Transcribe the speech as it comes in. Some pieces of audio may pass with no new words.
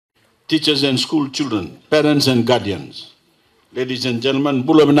teachers and school children, parents and guardians, ladies and gentlemen,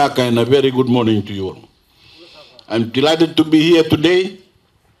 Bulabinaka, and a very good morning to you all. I'm delighted to be here today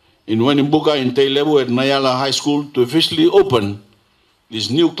in Wanimbuka in Tailebu at Naiyala High School to officially open this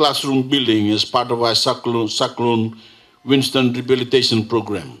new classroom building as part of our Cyclone Winston Rehabilitation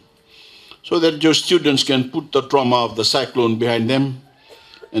Program, so that your students can put the trauma of the cyclone behind them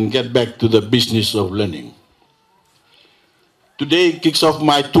and get back to the business of learning. Today kicks off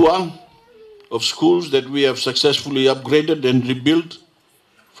my tour of schools that we have successfully upgraded and rebuilt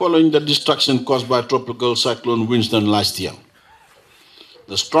following the destruction caused by Tropical Cyclone Winston last year,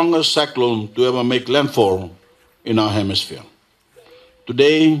 the strongest cyclone to ever make landfall in our hemisphere.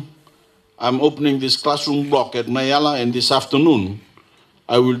 Today, I'm opening this classroom block at Naiyala, and this afternoon,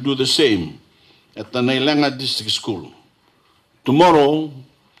 I will do the same at the Naiyala District School. Tomorrow,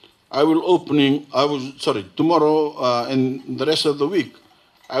 tomorrow and the rest of the week,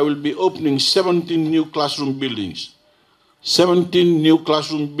 I will be opening 17 new classroom buildings. 17 new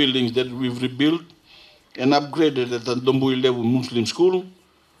classroom buildings that we've rebuilt and upgraded at the Dombui Level Muslim School,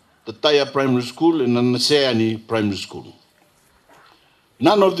 the Taya Primary School, and the Naseani Primary School.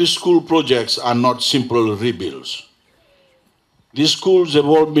 None of these school projects are not simple rebuilds. These schools have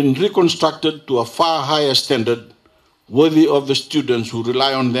all been reconstructed to a far higher standard, worthy of the students who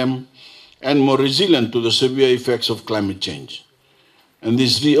rely on them and more resilient to the severe effects of climate change. And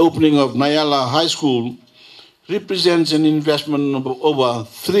this reopening of Naiyala High School represents an investment of over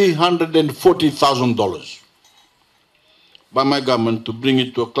 $340,000 by my government to bring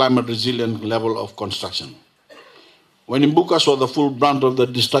it to a climate resilient level of construction. When Imbuka saw the full brunt of the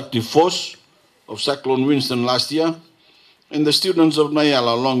destructive force of Cyclone Winston last year, and the students of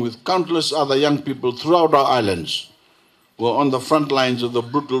Naiyala, along with countless other young people throughout our islands, were on the front lines of the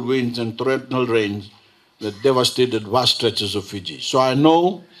brutal winds and torrential rains that devastated vast stretches of Fiji. So I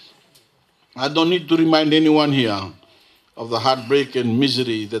know I don't need to remind anyone here of the heartbreak and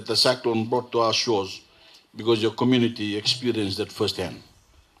misery that the cyclone brought to our shores, because your community experienced that firsthand.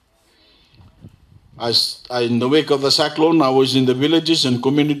 In the wake of the cyclone, I was in the villages and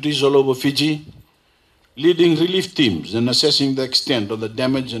communities all over Fiji, leading relief teams and assessing the extent of the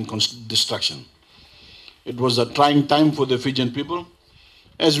damage and destruction. It was a trying time for the Fijian people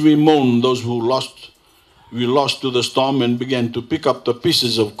as we mourned those who we lost to the storm and began to pick up the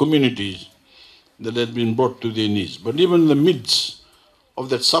pieces of communities that had been brought to their knees. But even in the midst of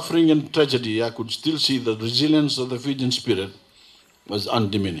that suffering and tragedy, I could still see the resilience of the Fijian spirit was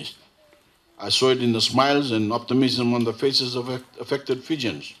undiminished. I saw it in the smiles and optimism on the faces of affected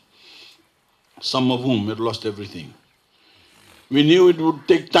Fijians, some of whom had lost everything. We knew it would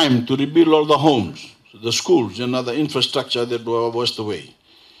take time to rebuild all the homes, the schools, and other infrastructure that were washed away,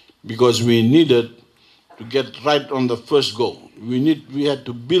 because we needed to get right on the first go. We had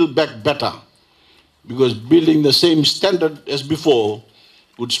to build back better, because building the same standard as before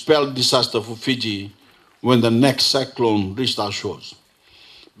would spell disaster for Fiji when the next cyclone reached our shores.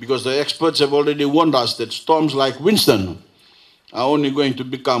 Because the experts have already warned us that storms like Winston are only going to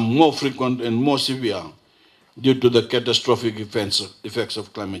become more frequent and more severe due to the catastrophic effects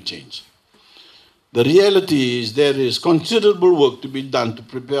of climate change. The reality is there is considerable work to be done to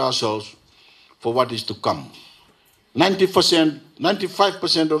prepare ourselves for what is to come.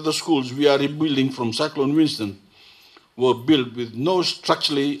 95% of the schools we are rebuilding from Cyclone Winston were built with no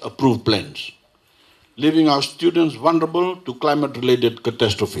structurally approved plans, leaving our students vulnerable to climate-related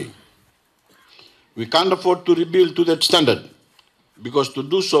catastrophe. We can't afford to rebuild to that standard, because to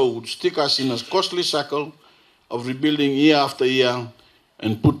do so would stick us in a costly cycle of rebuilding year after year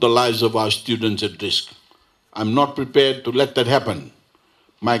and put the lives of our students at risk. I'm not prepared to let that happen.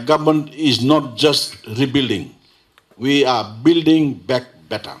 My government is not just rebuilding. We are building back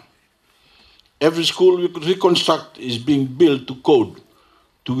better. Every school we reconstruct is being built to code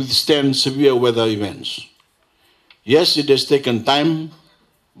to withstand severe weather events. Yes, it has taken time,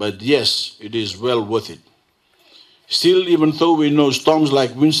 but yes, it is well worth it. Still, even though we know storms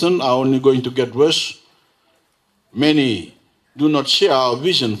like Winston are only going to get worse, many do not share our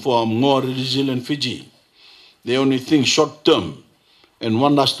vision for a more resilient Fiji. They only think short term and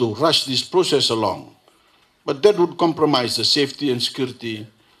want us to rush this process along. But that would compromise the safety and security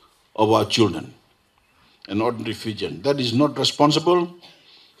of our children and ordinary Fijians. That is not responsible,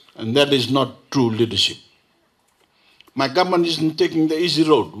 and that is not true leadership. My government isn't taking the easy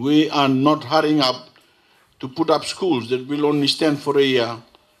road. We are not hurrying up to put up schools that will only stand for a year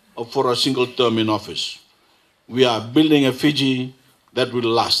or for a single term in office. We are building a Fiji that will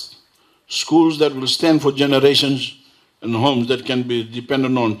last, schools that will stand for generations, and homes that can be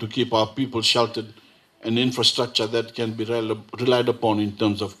depended on to keep our people sheltered and infrastructure that can be relied upon in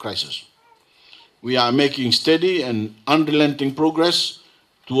terms of crisis. We are making steady and unrelenting progress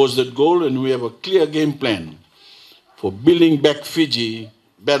towards that goal, and we have a clear game plan for building back Fiji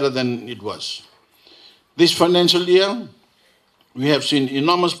better than it was. This financial year, we have seen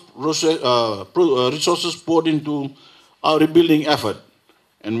enormous resources poured into our rebuilding effort,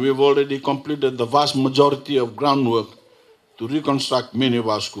 and we've already completed the vast majority of groundwork to reconstruct many of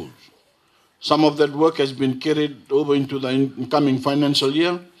our schools. Some of that work has been carried over into the incoming financial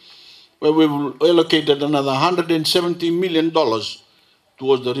year, where we've allocated another $170 million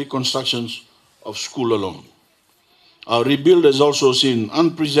towards the reconstructions of school alone. Our rebuild has also seen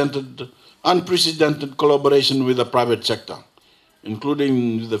unprecedented collaboration with the private sector,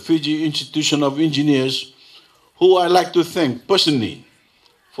 including the Fiji Institution of Engineers, who I'd like to thank personally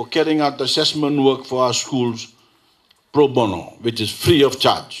for carrying out assessment work for our schools pro bono, which is free of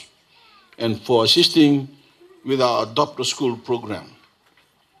charge, and for assisting with our Adopt a School program.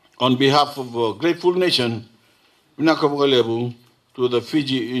 On behalf of a grateful nation, Vinakavalebu to the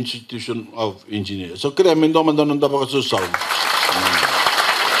Fiji Institution of Engineers. So,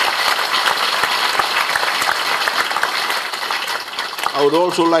 I would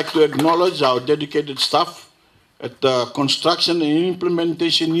also like to acknowledge our dedicated staff at the Construction and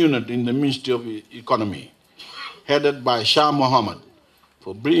Implementation Unit in the Ministry of Economy, headed by Shah Mohammed,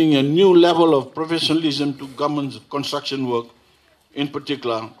 for bringing a new level of professionalism to government's construction work, in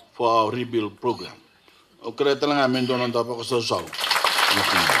particular for our rebuild program.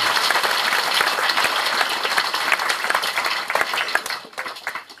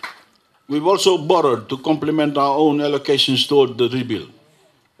 We've also borrowed to complement our own allocations toward the rebuild.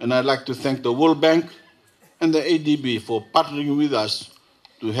 And I'd like to thank the World Bank and the ADB for partnering with us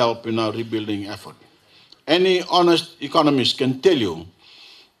to help in our rebuilding effort. Any honest economist can tell you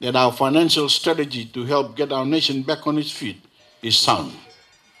that our financial strategy to help get our nation back on its feet is sound,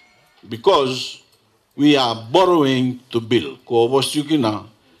 because we are borrowing to build,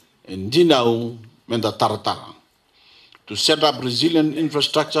 and to set up resilient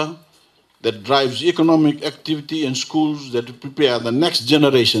infrastructure that drives economic activity and schools that prepare the next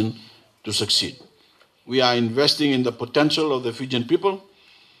generation to succeed. We are investing in the potential of the Fijian people,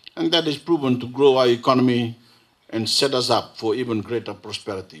 and that is proven to grow our economy and set us up for even greater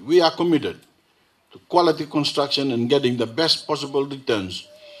prosperity. We are committed to quality construction and getting the best possible returns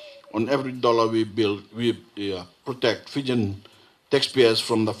on every dollar we build. We protect Fijian taxpayers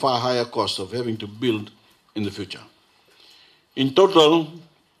from the far higher cost of having to build in the future. In total,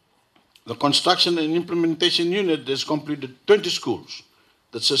 the Construction and Implementation Unit has completed 20 schools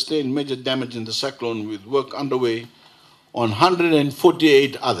that sustained major damage in the cyclone, with work underway on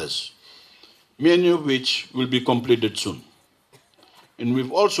 148 others, many of which will be completed soon. And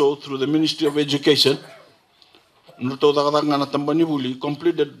we've also, through the Ministry of Education,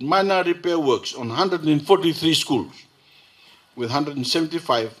 completed minor repair works on 143 schools, with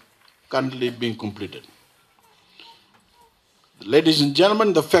 175 currently being completed. Ladies and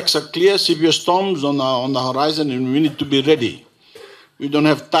gentlemen, the facts are clear. Severe storms on the horizon, and we need to be ready. We don't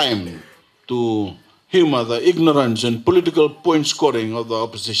have time to humor the ignorance and political point scoring of the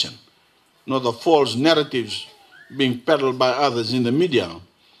opposition, nor the false narratives being peddled by others in the media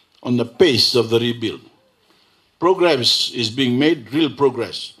on the pace of the rebuild. Progress is being made, real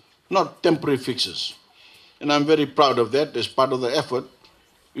progress, not temporary fixes. And I'm very proud of that. As part of the effort,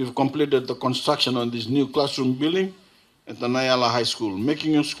 we've completed the construction on this new classroom building at the Naiyala High School,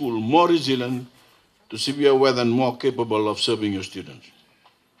 making your school more resilient to severe weather and more capable of serving your students.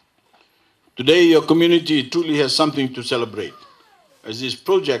 Today, your community truly has something to celebrate, as this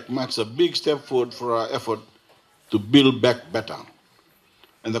project marks a big step forward for our effort to build back better.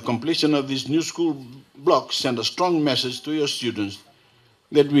 And the completion of these new school blocks send a strong message to your students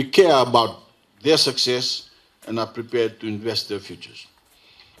that we care about their success and are prepared to invest their futures.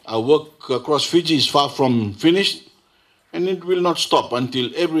 Our work across Fiji is far from finished, and it will not stop until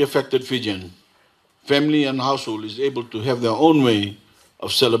every affected Fijian, family and household, is able to have their own way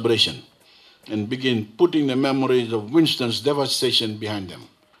of celebration and begin putting the memories of Winston's devastation behind them.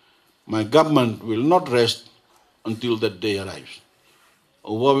 My government will not rest until that day arrives.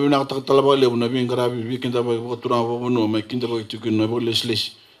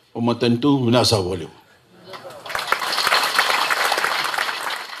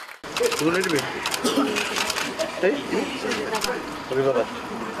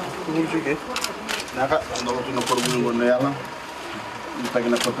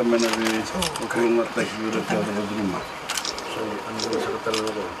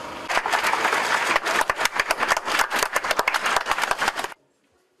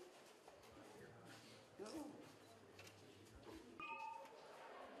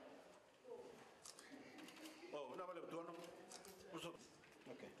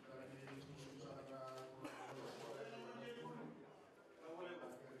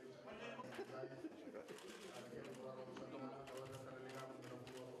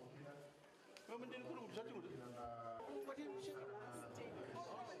 Mending kurung satu.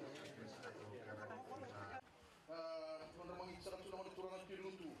 Untuk mengisar sudah menurunkan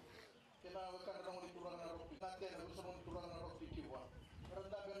tirutu. Kita akan menurunkan roti. Nanti ada bersama menurunkan roti kiwa.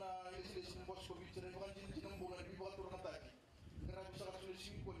 Karena kena isi simbol bicara bukan jinjin bulan di bawah turun tadi. Karena bisa kasih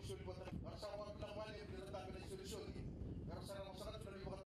singkong, sulit buat asal waktu namanya di letak